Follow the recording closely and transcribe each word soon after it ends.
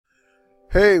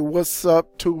Hey, what's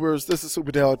up, tubers? This is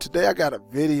SUPERDELL. Today I got a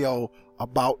video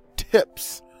about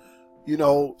tips. You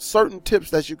know, certain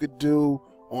tips that you could do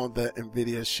on the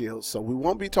Nvidia Shield. So we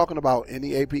won't be talking about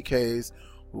any APKs.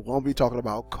 We won't be talking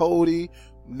about coding,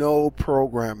 no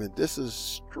programming. This is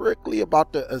strictly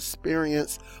about the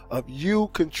experience of you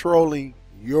controlling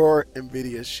your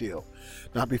Nvidia Shield.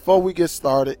 Now, before we get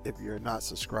started, if you're not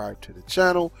subscribed to the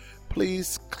channel,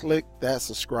 please click that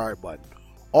subscribe button.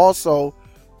 Also,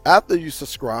 after you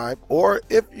subscribe, or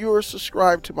if you're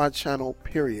subscribed to my channel,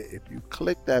 period, if you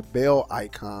click that bell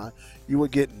icon, you will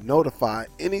get notified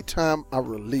anytime I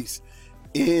release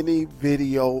any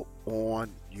video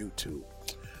on YouTube.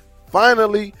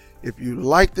 Finally, if you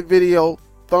like the video,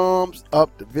 thumbs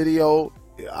up the video.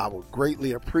 I would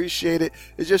greatly appreciate it.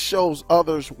 It just shows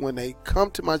others when they come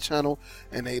to my channel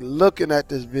and they looking at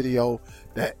this video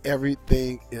that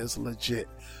everything is legit.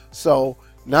 So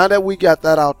now that we got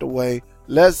that out the way,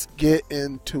 let's get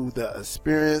into the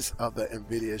experience of the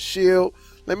Nvidia Shield.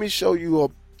 Let me show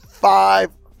you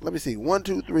five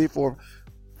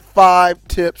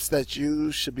tips that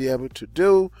you should be able to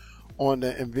do on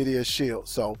the Nvidia Shield.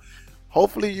 So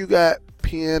hopefully you got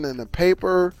pen and a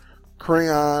paper,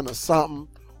 crayon or something,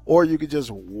 or you could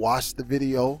just watch the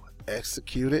video,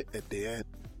 execute it, and then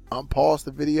unpause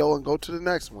the video and go to the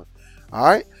next one. All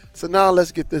right, so now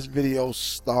let's get this video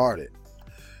started.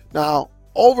 Now,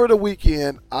 over the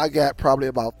weekend, I got probably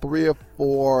about 3 or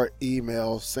 4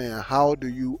 emails saying, how do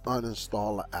you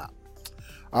uninstall an app?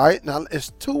 All right, now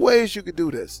it's 2 ways you could do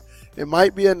this. It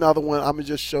might be another one. I'm gonna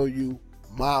just show you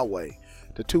my way,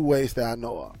 the 2 ways that I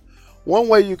know of. One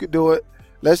way you could do it,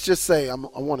 let's just say I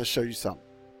want to show you something.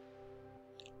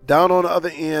 Down on the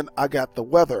other end, I got the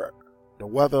Weather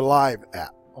Live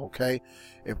app. Okay,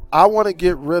 if I want to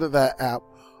get rid of that app,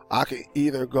 I can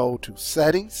either go to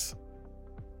Settings.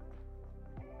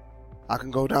 I can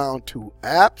go down to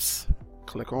Apps,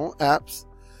 click on Apps,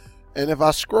 and if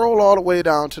I scroll all the way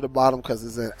down to the bottom, because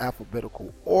it's in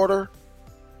alphabetical order,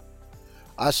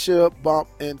 I should bump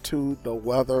into the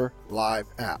Weather Live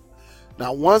app.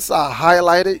 Now, once I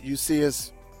highlight it, you see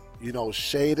it's,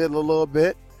 shaded a little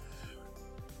bit.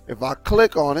 If I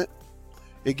click on it,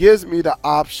 it gives me the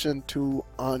option to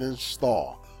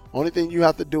uninstall. Only thing you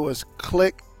have to do is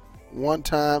click one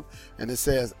time and it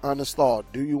says uninstall.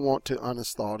 Do you want to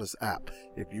uninstall this app?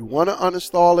 If you want to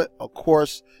uninstall it, of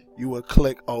course you will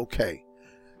click OK.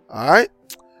 All right,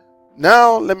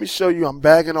 now let me show you. I'm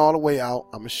bagging all the way out.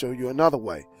 I'm gonna show you another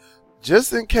way,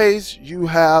 just in case you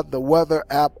have the weather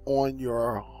app on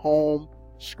your home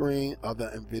screen of the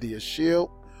Nvidia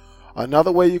Shield.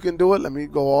 Another way you can do it, let me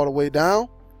go all the way down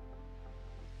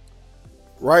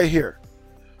right here.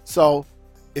 So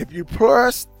if you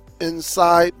press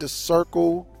inside the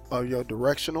circle of your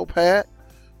directional pad,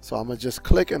 so I'm gonna just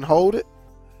click and hold it.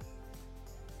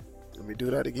 Let me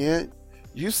do that again.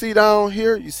 You see down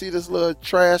here, you see this little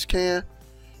trash can?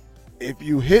 If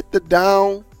you hit the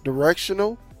down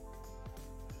directional,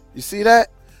 you see that?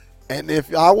 And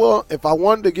if I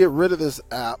wanted to get rid of this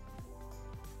app,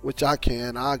 which I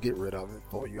can, I'll get rid of it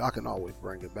for you. I can always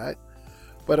bring it back.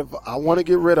 But if I want to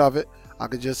get rid of it, I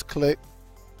can just click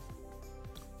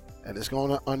and it's going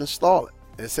to uninstall it.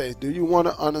 It says, do you want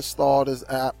to uninstall this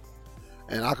app?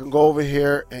 And I can go over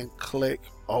here and click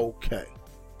OK.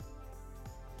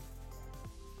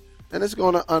 And it's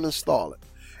going to uninstall it.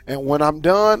 And when I'm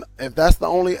done, if that's the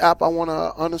only app I want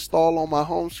to uninstall on my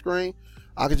home screen,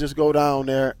 I can just go down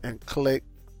there and click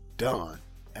done.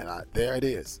 And there it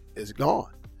is. It's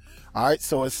gone. All right,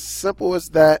 so as simple as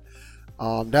that.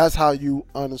 That's how you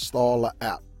uninstall an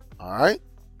app. All right,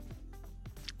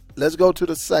 let's go to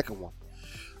the second one.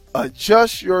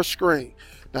 Adjust your screen.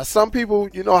 Now, some people,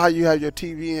 you know how you have your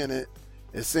TV in it,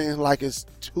 it seems like it's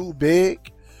too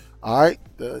big. All right,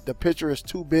 the picture is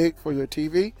too big for your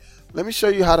TV. Let me show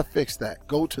you how to fix that.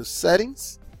 Go to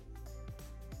Settings,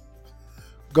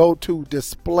 go to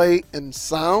Display and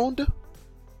Sound.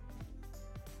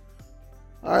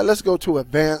 All right, let's go to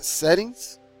Advanced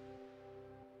Settings.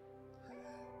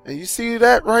 And you see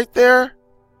that right there?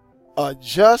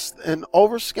 Adjust and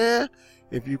overscan.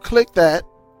 If you click that,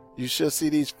 you should see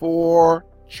these 4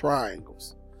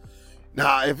 triangles.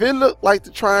 Now, if it looked like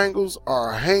the triangles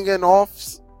are hanging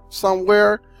off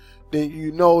somewhere, then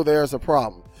you know there's a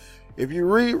problem. If you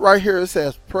read right here, it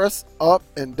says press up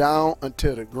and down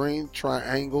until the green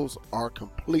triangles are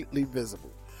completely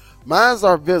visible. Mine's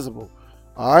are visible.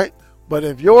 All right. But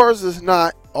if yours is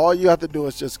not, all you have to do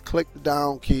is just click the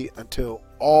down key until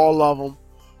all of them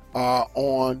are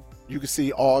on. You can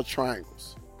see all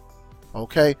triangles.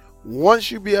 Okay. Once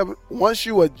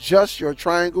you adjust your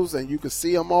triangles and you can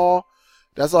see them all,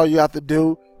 that's all you have to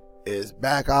do. is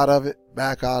back out of it,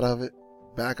 back out of it,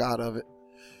 back out of it.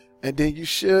 And then you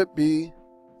should be,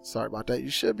 sorry about that, you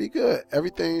should be good.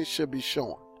 Everything should be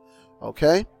showing.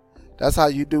 Okay? That's how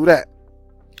you do that.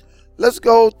 Let's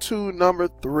go to number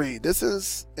 3. This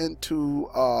is into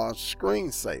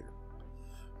screensaver.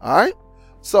 All right?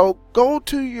 So go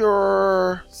to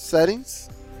your settings.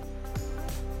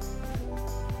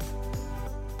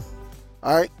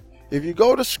 All right? If you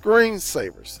go to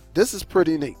screensavers, this is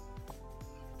pretty neat.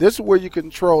 This is where you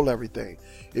control everything.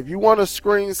 If you want a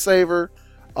screensaver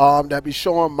that be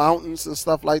showing mountains and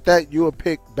stuff like that, you will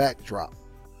pick backdrop.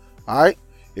 All right?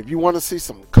 If you want to see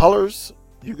some colors,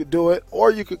 you could do it, or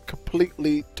you could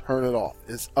completely turn it off.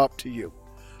 It's up to you.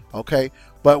 Okay?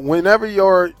 But whenever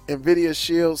your Nvidia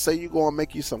Shield, say you go and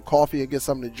make you some coffee or get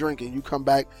something to drink, and you come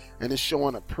back and it's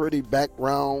showing a pretty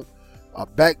background, a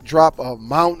backdrop of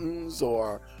mountains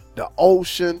or the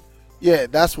ocean, yeah,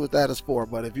 that's what that is for.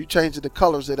 But if you change it to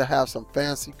colors, it'll have some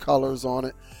fancy colors on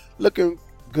it, looking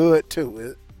good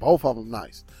too. Both of them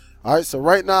nice. All right, so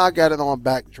right now I got it on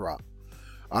backdrop.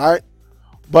 All right,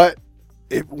 but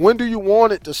when do you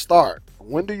want it to start?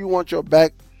 When do you want your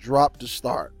backdrop to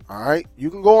start? All right, you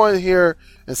can go in here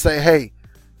and say, hey,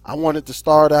 I want it to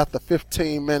start after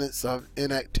 15 minutes of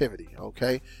inactivity.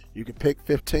 Okay, you can pick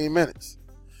 15 minutes.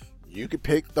 You can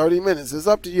pick 30 minutes. It's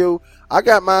up to you. I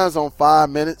got mine on 5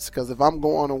 minutes because if I'm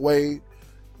going away,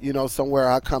 you know,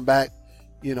 somewhere, I come back,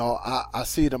 you know, I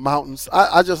see the mountains.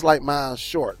 I just like mine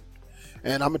short.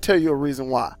 And I'm going to tell you a reason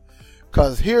why.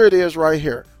 Because here it is right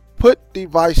here. Put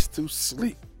device to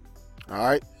sleep. All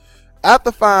right.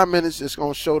 After 5 minutes, it's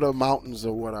going to show the mountains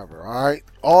or whatever. All right.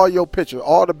 All your pictures,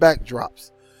 all the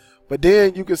backdrops. But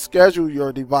then you can schedule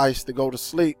your device to go to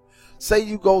sleep. Say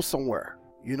you go somewhere.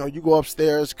 You know, you go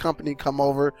upstairs, company come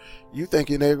over, you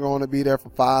thinking they're going to be there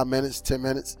for 5 minutes, 10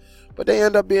 minutes, but they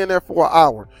end up being there for an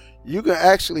hour. You can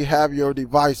actually have your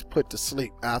device put to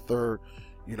sleep after,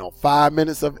 you know, 5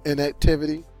 minutes of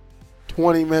inactivity,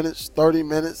 20 minutes, 30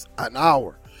 minutes, an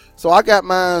hour. So I got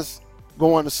mine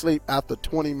going to sleep after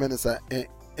 20 minutes of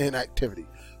inactivity.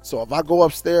 So if I go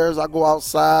upstairs, I go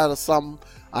outside or something,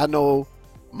 I know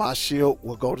my Shield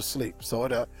will go to sleep. So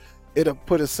it'll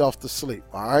put itself to sleep.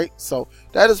 All right, so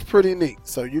that is pretty neat.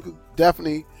 So you could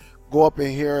definitely go up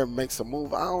in here and make some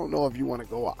move. I don't know if you want to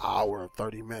go an hour or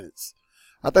 30 minutes.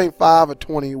 I think 5 or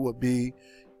 20 would be,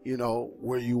 you know,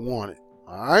 where you want it.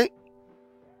 All right,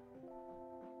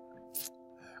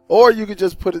 or you could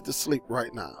just put it to sleep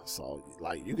right now. So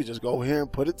like you could just go here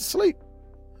and put it to sleep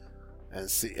and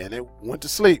see, and it went to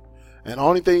sleep. And the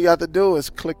only thing you have to do is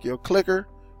click your clicker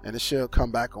and it should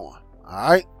come back on. All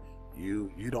right,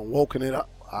 you don't woken it up.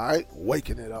 All right,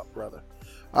 waking it up, brother.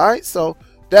 All right, so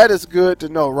that is good to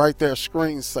know right there.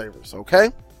 Screensavers.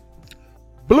 Okay,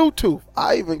 Bluetooth.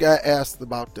 I even got asked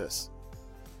about this.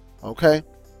 Okay,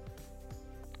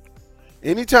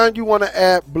 anytime you want to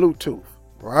add Bluetooth,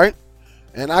 right?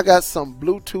 And I got some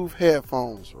Bluetooth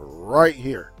headphones right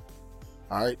here.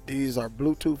 All right, these are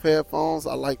Bluetooth headphones.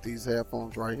 I like these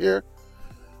headphones right here.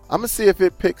 I'm gonna see if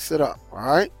it picks it up. All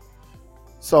right,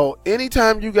 so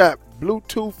anytime you got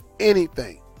Bluetooth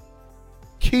anything,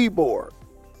 keyboard,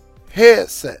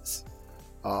 headsets,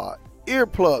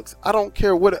 earplugs, I don't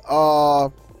care what it,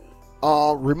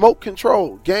 remote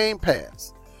control, game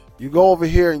pads, you go over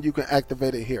here and you can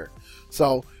activate it here.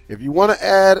 So if you want to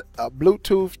add a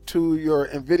Bluetooth to your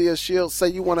Nvidia Shield, say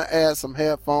you want to add some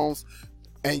headphones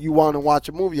and you want to watch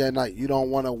a movie at night, you don't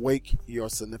want to wake your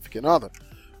significant other.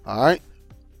 All right,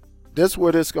 this is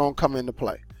where this is going to come into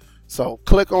play. So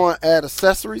click on add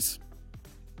accessories.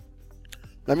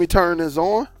 Let me turn this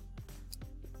on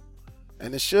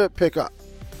and it should pick up.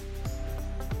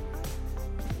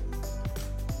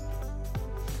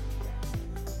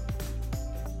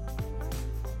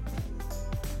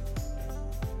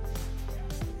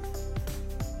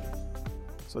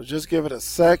 So just give it a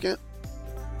second.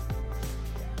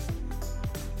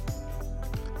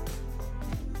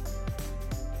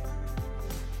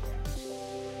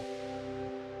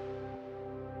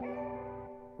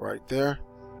 Right there.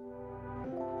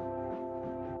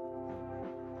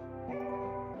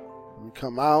 Let me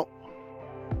come out.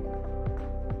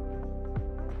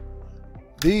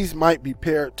 These might be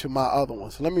paired to my other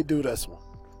ones. Let me do this one.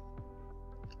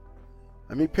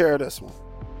 Let me pair this one.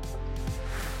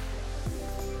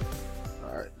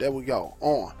 All right, there we go.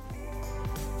 On.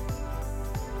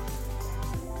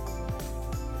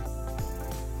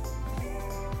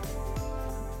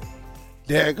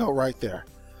 There you go, right there.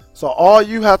 So all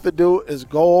you have to do is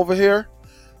go over here.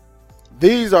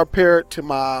 These are paired to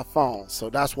my phone, so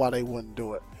that's why they wouldn't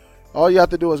do it. All you have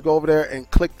to do is go over there and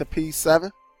click the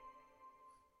P7.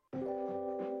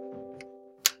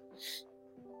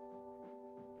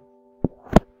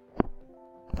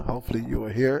 Hopefully you will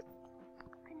hear it.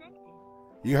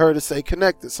 You heard it say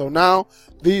connected. So now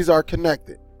these are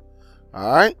connected.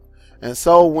 All right. And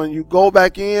so when you go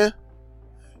back in,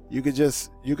 you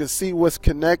can see what's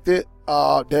connected.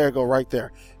 There you go, right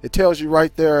there. It tells you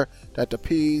right there that the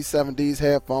P7D's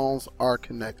headphones are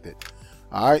connected.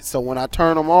 All right. So when I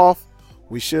turn them off,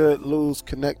 we should lose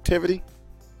connectivity.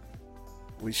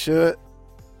 We should.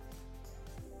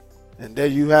 And there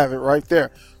you have it right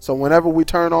there. So whenever we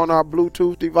turn on our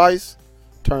Bluetooth device,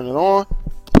 turn it on.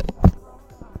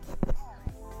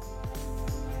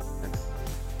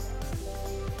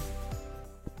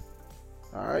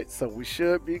 All right, so we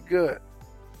should be good.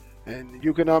 And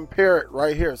you can unpair it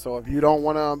right here. So if you don't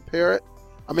want to unpair it,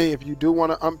 if you do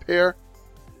want to unpair,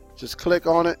 just click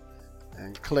on it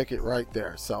and click it right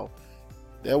there. So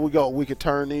there we go. We could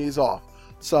turn these off.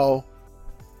 So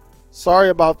sorry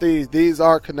about these. These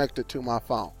are connected to my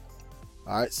phone.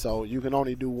 All right, so you can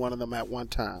only do one of them at one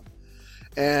time.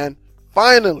 And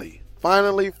finally, all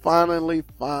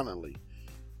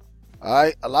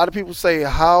right, a lot of people say,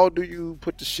 how do you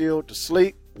put the Shield to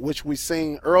sleep, which we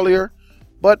seen earlier,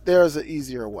 but there's an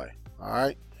easier way. All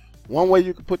right, one way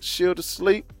you can put the Shield to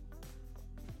sleep.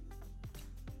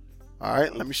 All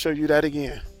right, let me show you that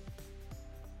again.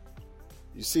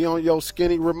 You see on your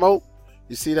skinny remote,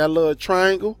 you see that little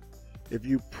triangle? If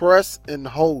you press and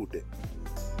hold it,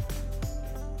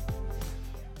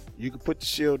 you can put the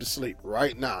Shield to sleep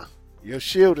right now. Your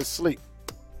Shield is asleep.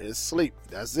 It's asleep.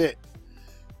 That's it.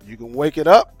 You can wake it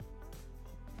up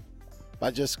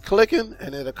by just clicking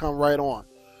and it'll come right on.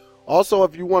 Also,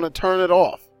 if you want to turn it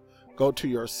off, go to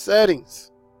your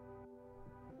settings.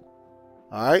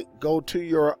 All right, go to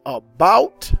your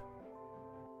about.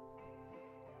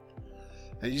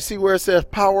 And you see where it says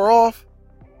power off?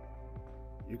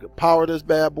 You can power this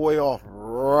bad boy off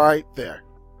right there.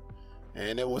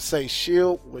 And it will say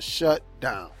Shield was shut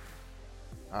down.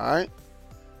 All right.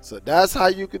 So that's how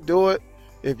you could do it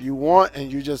if you want,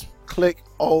 and you just click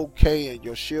OK and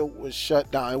your Shield was shut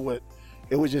down.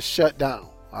 It would just shut down.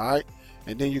 All right.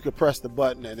 And then you could press the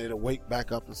button and it'll wake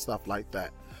back up and stuff like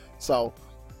that. So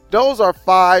those are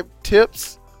 5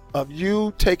 tips of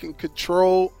you taking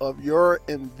control of your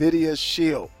Nvidia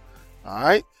Shield. All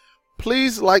right.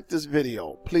 Please like this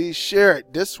video. Please share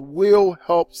it. This will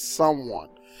help someone.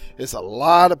 It's a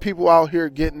lot of people out here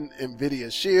getting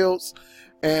Nvidia Shields,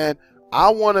 and I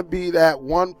want to be that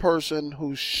one person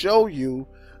who show you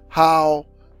how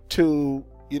to,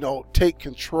 take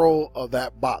control of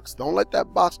that box. Don't let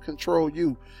that box control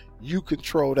you. You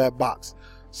control that box.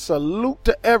 Salute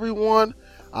to everyone.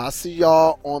 I'll see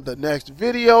y'all on the next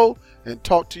video and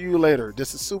talk to you later.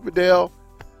 This is SUPERDELL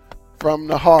from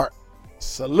the heart.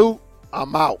 Salute.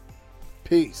 I'm out.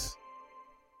 Peace.